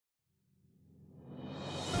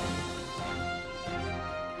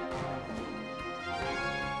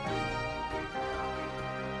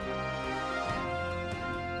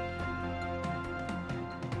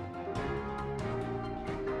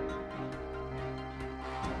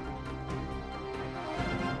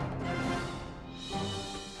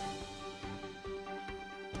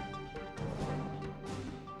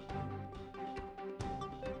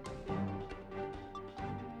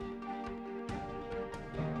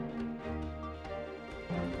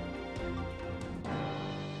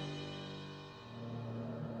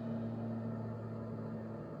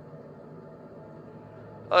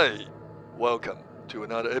Hi, welcome to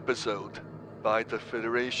another episode by the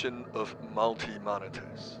Federation of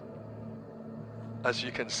Multi-Monitors. As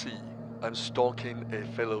you can see, I'm stalking a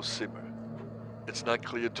fellow simmer. It's not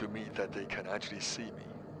clear to me that they can actually see me.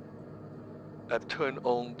 I've turned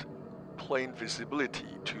on plain visibility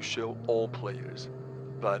to show all players,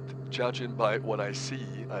 but judging by what I see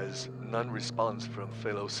as non-response from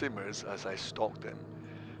fellow simmers as I stalk them,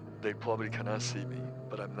 they probably cannot see me,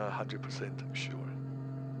 but I'm not 100% sure.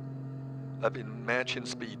 I've been matching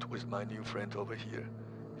speed with my new friend over here,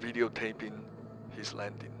 videotaping his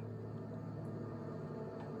landing.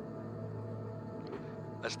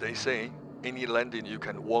 As they say, any landing you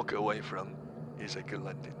can walk away from is a good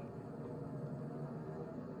landing.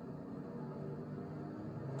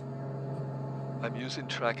 I'm using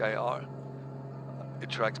TrackIR. It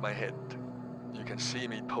tracks my head. You can see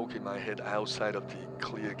me poking my head outside of the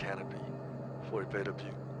clear canopy for a better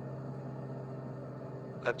view.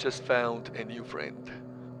 I've just found a new friend.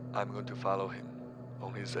 I'm going to follow him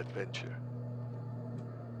on his adventure.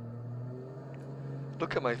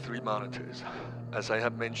 Look at my 3 monitors. As I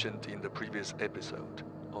have mentioned in the previous episode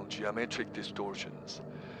on geometric distortions,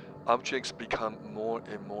 objects become more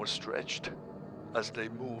and more stretched as they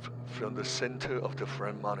move from the center of the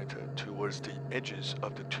front monitor towards the edges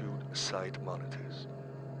of the 2 side monitors.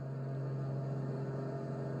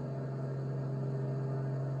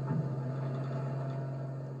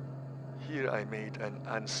 Here I made an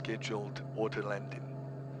unscheduled auto landing.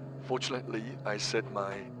 Fortunately, I set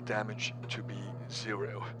my damage to be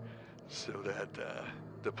 0 so that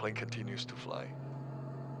the plane continues to fly.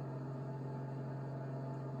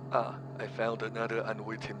 I found another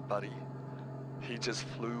unwitting buddy. He just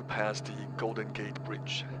flew past the Golden Gate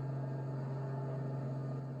Bridge.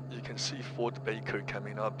 You can see Fort Baker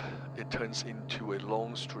coming up. It turns into a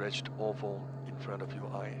long stretched oval in front of your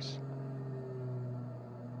eyes.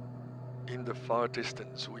 In the far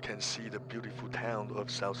distance, we can see the beautiful town of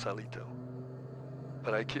Sausalito.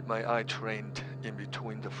 But I keep my eye trained in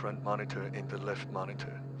between the front monitor and the left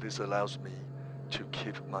monitor. This allows me to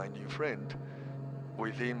keep my new friend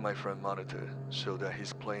within my front monitor so that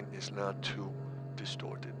his plane is not too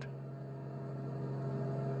distorted.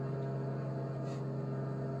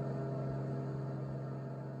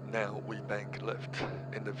 Now we bank left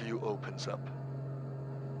and the view opens up.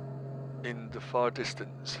 In the far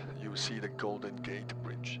distance, you see the Golden Gate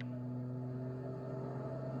Bridge.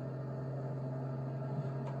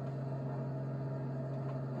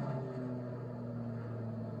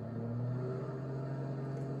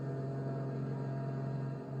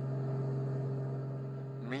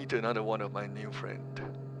 Meet another one of my new friend.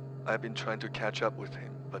 I've been trying to catch up with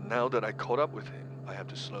him, but now that I caught up with him, I have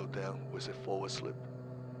to slow down with a forward slip.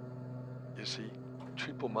 You see,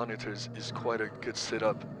 triple monitors is quite a good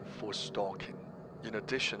setup for stalking. In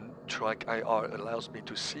addition, TrackIR allows me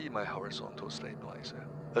to see my horizontal stabilizer.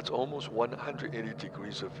 That's almost 180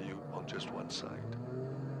 degrees of view on just one side.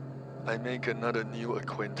 I make another new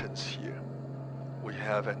acquaintance here. We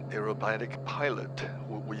have an aerobatic pilot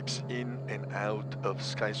who weaves in and out of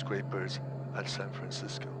skyscrapers at San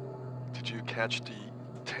Francisco. Did you catch the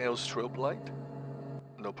tail strobe light?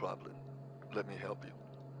 No problem. Let me help you.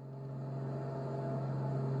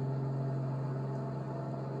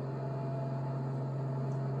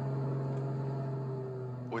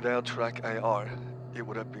 Without TrackIR, it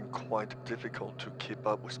would have been quite difficult to keep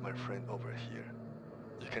up with my friend over here.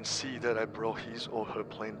 You can see that I brought his or her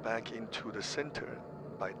plane back into the center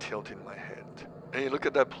by tilting my head. Hey, look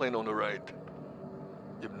at that plane on the right.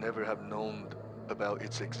 You'd never have known about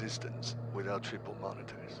its existence without triple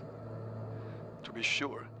monitors. To be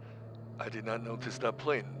sure, I did not notice that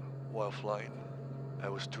plane while flying. I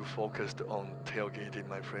was too focused on tailgating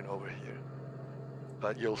my friend over here.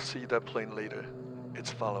 But you'll see that plane later. It's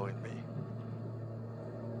following me.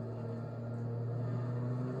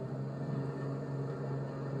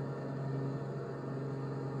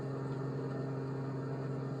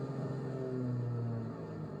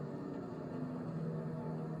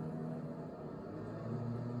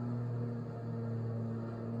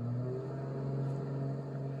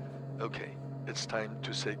 Okay, it's time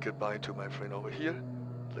to say goodbye to my friend over here.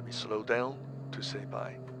 Let me slow down to say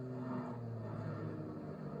bye.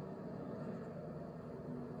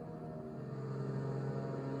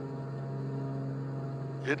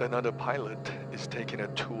 Yet another pilot is taking a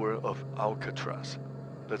tour of Alcatraz.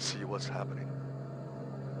 Let's see what's happening.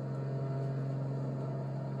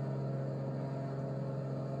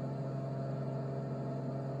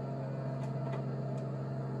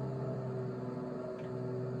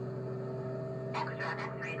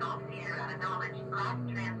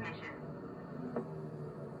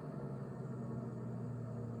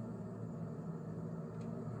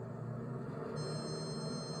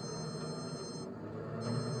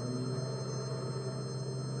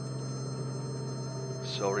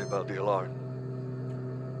 Sorry about the alarm.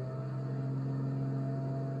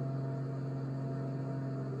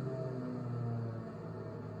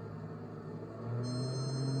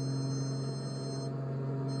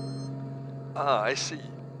 Ah, I see.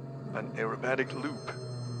 An aerobatic loop.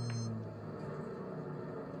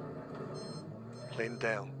 Plane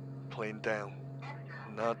down, plane down.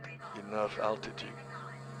 Not enough altitude.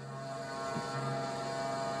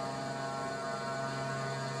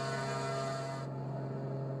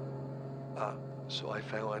 Ah, so I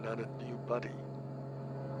found another new buddy.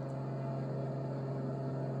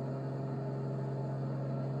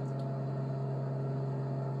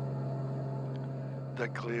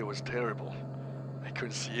 That glare was terrible. I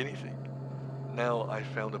couldn't see anything. Now I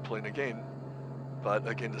found the plane again, but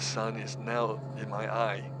again the sun is now in my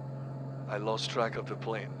eye. I lost track of the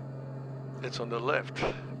plane. It's on the left,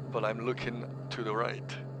 but I'm looking to the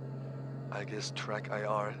right. I guess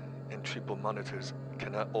TrackIR and triple monitors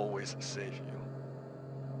cannot always save you.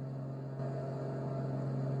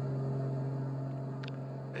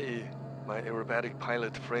 Hey, my aerobatic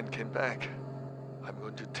pilot friend came back. I'm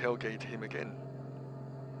going to tailgate him again.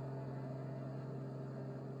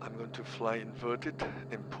 I'm going to fly inverted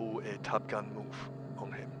and pull a Top Gun move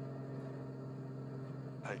on him.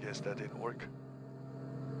 I guess that didn't work.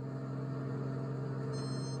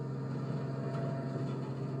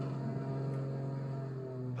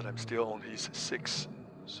 But I'm still on his 6,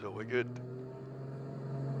 so we're good.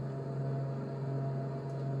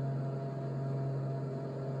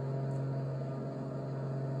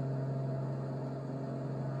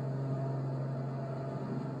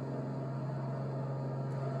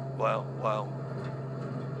 Wow.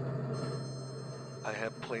 I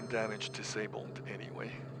have plane damage disabled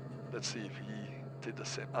anyway. Let's see if he did the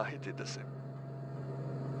same. Ah, he did the same.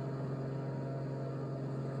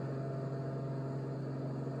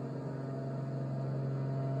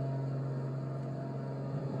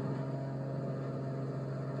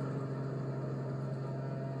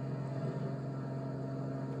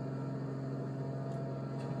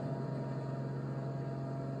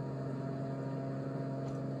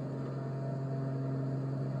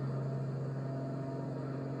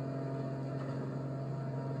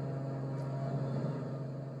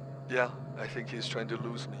 Yeah, I think he's trying to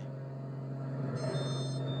lose me.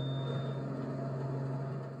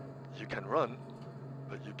 You can run,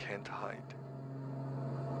 but you can't hide.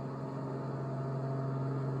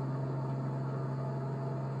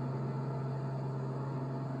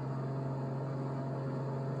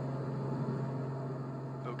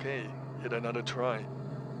 Okay, yet another try.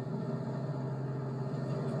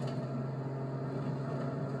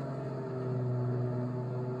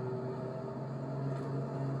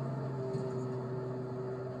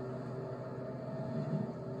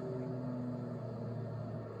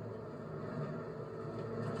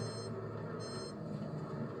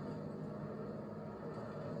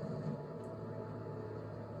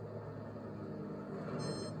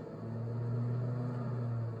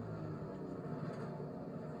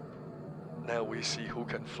 Now we see who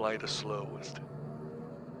can fly the slowest.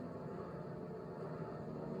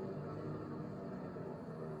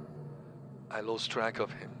 I lost track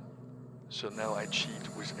of him, so now I cheat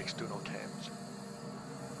with external cams.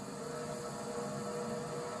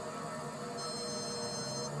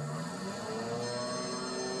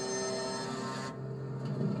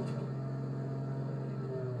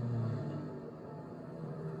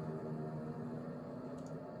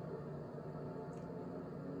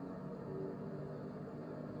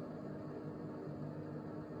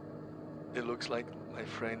 It looks like my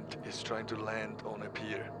friend is trying to land on a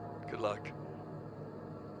pier. Good luck.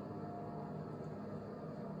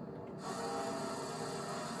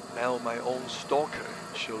 Now my own stalker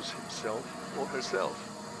shows himself or herself.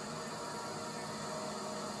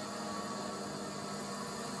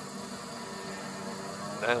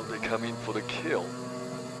 Now they come in for the kill.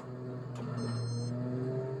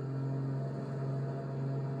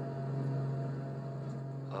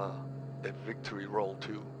 Ah, a victory roll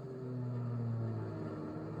too.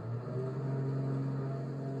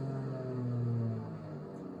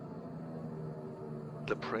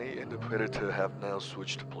 The prey and the predator have now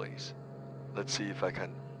switched place. Let's see if I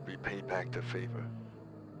can repay back the favor.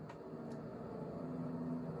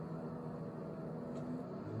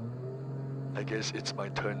 I guess it's my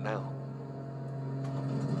turn now.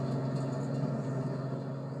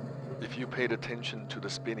 If you paid attention to the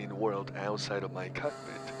spinning world outside of my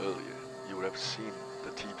cockpit earlier, you would have seen the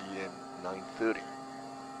TBM 930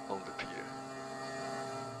 on the pier.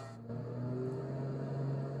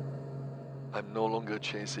 I'm no longer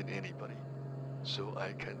chasing anybody, so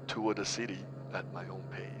I can tour the city at my own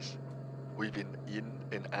pace. weaving in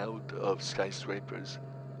and out of skyscrapers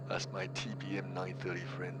as my TBM 930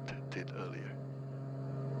 friend did earlier.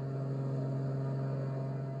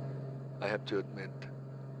 I have to admit,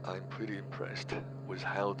 I'm pretty impressed with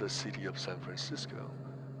how the city of San Francisco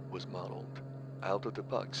was modeled out of the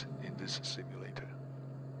box in this simulator.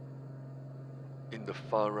 In the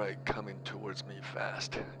far right, coming towards me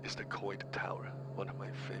fast, is the Coit Tower, one of my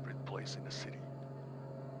favorite places in the city.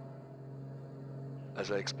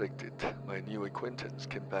 As I expected, my new acquaintance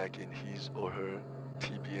came back in his or her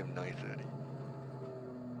TBM 930.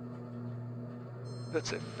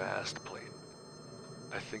 That's a fast plane.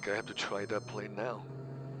 I think I have to try that plane now.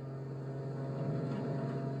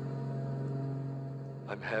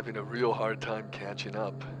 I'm having a real hard time catching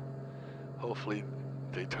up. Hopefully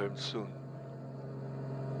they turn soon.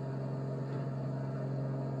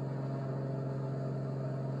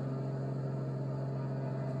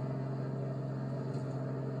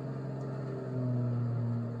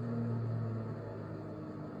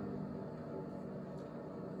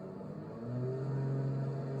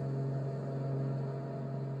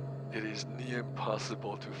 It is near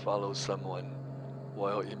impossible to follow someone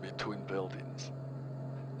while in between buildings.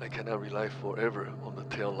 I cannot rely forever on the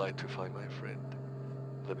tail light to find my friend.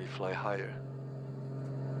 Let me fly higher.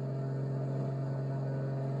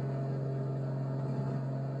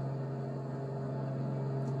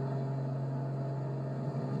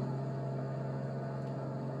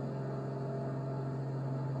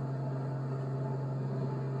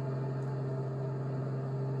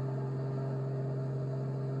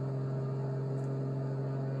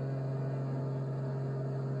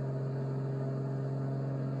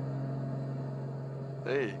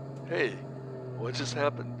 Hey, what just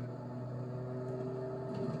happened?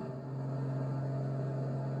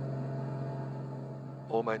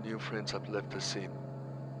 All my new friends have left the scene.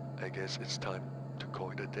 I guess it's time to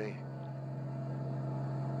call it a day.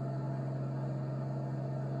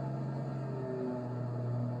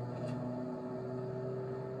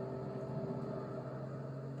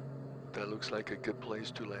 That looks like a good place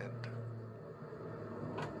to land.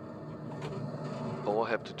 All I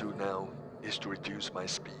have to do now is to reduce my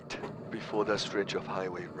speed before that stretch of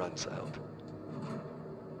highway runs out.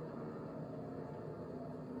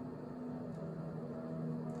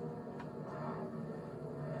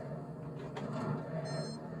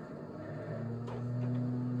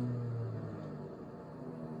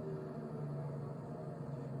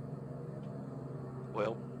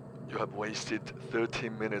 Well, you have wasted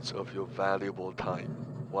 13 minutes of your valuable time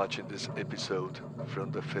watching this episode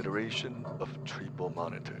from the Federation of Triple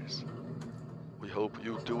Monitors. We hope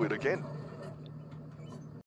you do it again.